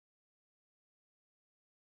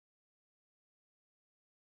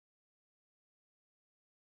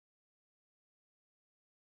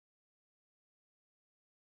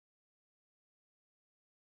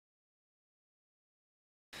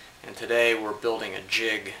and today we're building a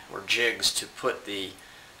jig or jigs to put the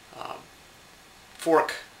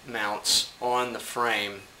fork mounts on the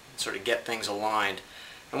frame, sort of get things aligned.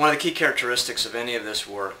 And one of the key characteristics of any of this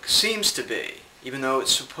work seems to be, even though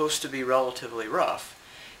it's supposed to be relatively rough,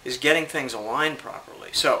 is getting things aligned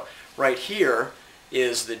properly. So right here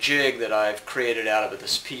is the jig that I've created out of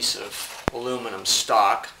this piece of aluminum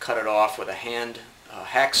stock, cut it off with a hand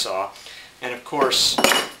hacksaw, and of course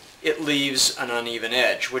it leaves an uneven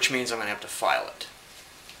edge, which means I'm going to have to file it.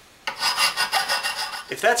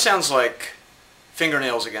 If that sounds like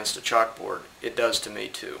fingernails against a chalkboard, it does to me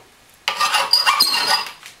too.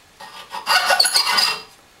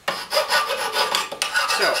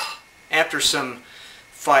 So, after some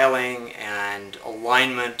filing and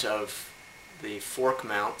alignment of the fork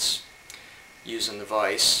mounts using the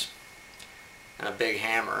vise and a big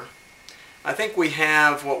hammer, I think we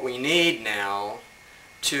have what we need now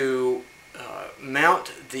to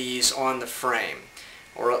mount these on the frame,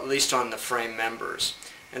 or at least on the frame members.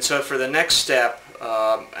 And so for the next step,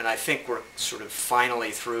 and I think we're sort of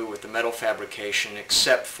finally through with the metal fabrication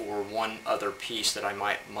except for one other piece that I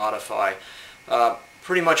might modify,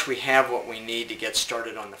 pretty much we have what we need to get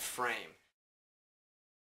started on the frame.